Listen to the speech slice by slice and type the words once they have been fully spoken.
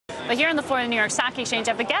But here on the floor of the New York Stock Exchange,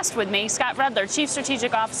 I have a guest with me, Scott Redler, Chief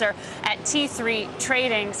Strategic Officer at T3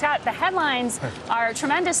 Trading. Scott, the headlines are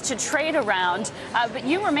tremendous to trade around, but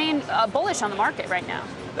you remain bullish on the market right now.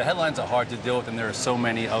 The headlines are hard to deal with, and there are so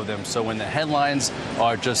many of them. So when the headlines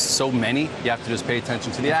are just so many, you have to just pay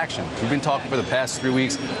attention to the action. We've been talking for the past 3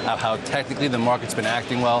 weeks about how technically the market's been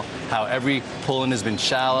acting well, how every pull-in has been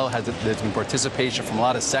shallow, there's been participation from a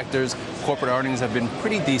lot of sectors. Corporate earnings have been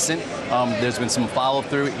pretty decent. There's been some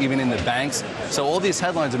follow-through, even in the banks. So all these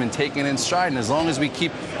headlines have been taken in stride, and as long as we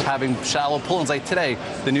keep having shallow pull-ins, like today,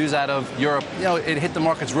 the news out of Europe, it hit the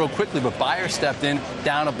markets real quickly, but buyers stepped in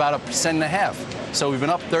down about 1.5%. So we've been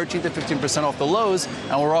up 13 to 15% off the lows,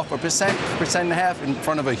 and we're off 1.5% in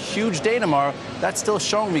front of a huge day tomorrow. That's still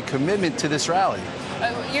showing me commitment to this rally.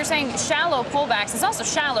 You're saying shallow pullbacks. It's also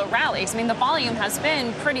shallow rallies. I mean, the volume has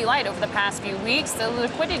been pretty light over the past few weeks. The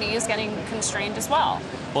liquidity is getting constrained as well.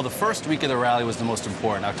 Well, the first week of the rally was the most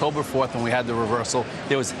important. October 4th, when we had the reversal,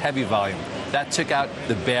 there was heavy volume. That took out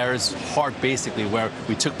the bears' heart, basically, where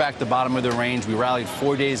we took back the bottom of the range. We rallied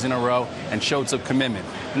 4 days in a row and showed some commitment.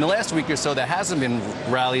 In the last week or so, there hasn't been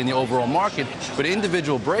rally in the overall market, but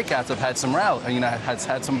individual breakouts have had some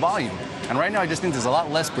had some volume. And right now, I just think there's a lot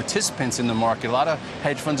less participants in the market. A lot of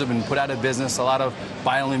hedge funds have been put out of business. A lot of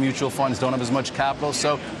buy-only mutual funds don't have as much capital.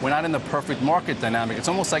 So we're not in the perfect market dynamic. It's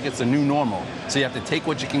almost like it's a new normal. So you have to take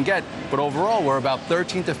what you can get. But overall, we're about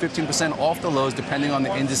 13 to 15% off the lows, depending on the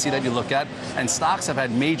indice that you look at. And stocks have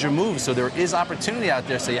had major moves. So there is opportunity out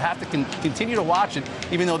there. So you have to continue to watch it,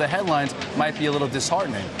 even though the headlines might be a little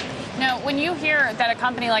disheartening. Now, when you hear that a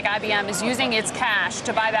company like IBM is using its cash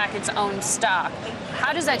to buy back its own stock,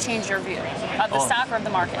 how does that change your view of the stock or of the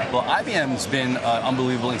market? Well, IBM's been an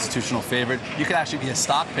unbelievable institutional favorite. You could actually be a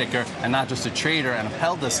stock picker and not just a trader and have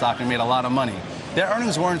held the stock and made a lot of money. Their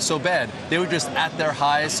earnings weren't so bad. They were just at their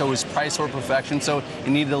highs, so it was price or perfection, so it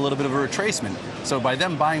needed a little bit of a retracement. So by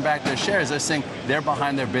them buying back their shares, they're saying they're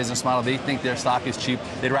behind their business model. They think their stock is cheap.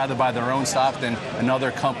 They'd rather buy their own stock than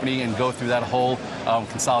another company and go through that whole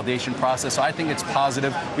consolidation process. So I think it's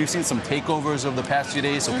positive. We've seen some takeovers over the past few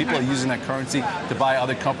days, so people are using that currency to buy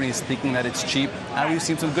other companies thinking that it's cheap, and we've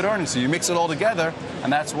seen some good earnings. So you mix it all together,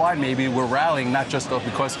 and that's why maybe we're rallying, not just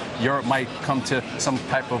because Europe might come to some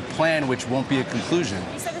type of plan which won't be a conclusion.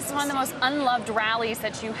 You said this is one of the most unloved rallies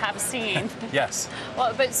that you have seen. Yes.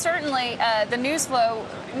 Well, but certainly the news flow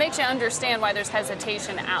makes you understand why there's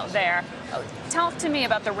hesitation out there. Talk to me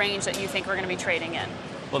about the range that you think we're going to be trading in.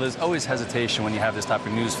 Well, there's always hesitation when you have this type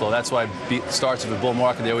of news flow. That's why it starts with a bull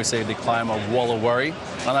market. They always say they climb a wall of worry.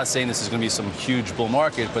 I'm not saying this is going to be some huge bull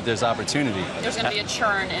market, but there's opportunity. There's going to be a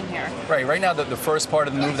churn in here. Right now, the first part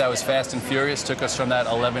of the move that was fast and furious took us from that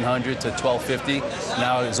 1100 to 1250.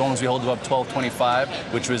 Now, as long as we hold up 1225,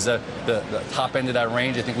 which was the top end of that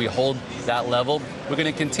range, I think we hold that level. We're going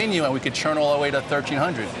to continue, and we could churn all the way to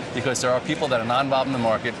 1300 because there are people that are non-involved in the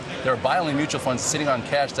market. There are buy-only mutual funds sitting on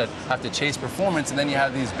cash that have to chase performance, and then you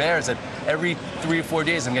have these bears that every 3 or 4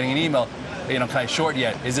 days I'm getting an email, can I short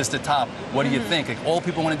yet? Is this the top? What do you think? Like, all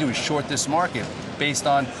people want to do is short this market based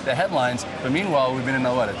on the headlines. But meanwhile, we've been in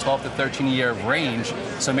a 12 to 13-year range,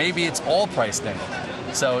 so maybe it's all priced in.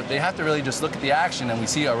 So they have to really just look at the action, and we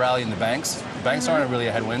see a rally in the banks. The banks aren't really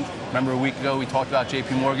a headwind. Remember a week ago we talked about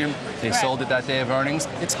JP Morgan? They sold it that day of earnings.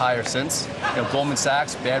 It's higher since. Goldman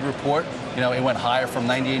Sachs, bad report. It went higher from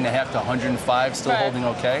 98.5 to 105, still holding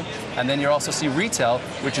okay. And then you also see retail,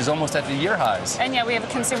 which is almost at the year highs. And yet we have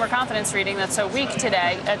a consumer confidence reading that's so weak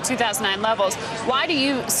today at 2009 levels. Why do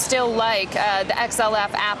you still like the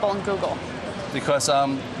XLF, Apple, and Google? Because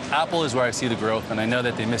Apple is where I see the growth, and I know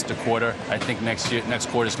that they missed a quarter. I think next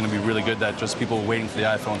quarter is going to be really good. That just people were waiting for the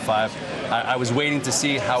iPhone 5. I was waiting to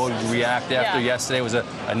see how it would react after. Yesterday was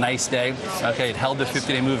a nice day. Okay, it held the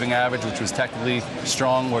 50-day moving average, which was technically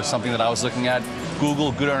strong, or something that I was looking at.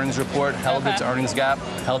 Google, good earnings report, held its earnings gap,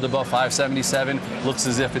 held above 577. Looks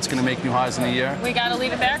as if it's going to make new highs in the year. We got to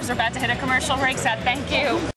leave it there because we're about to hit a commercial break. Seth, thank you.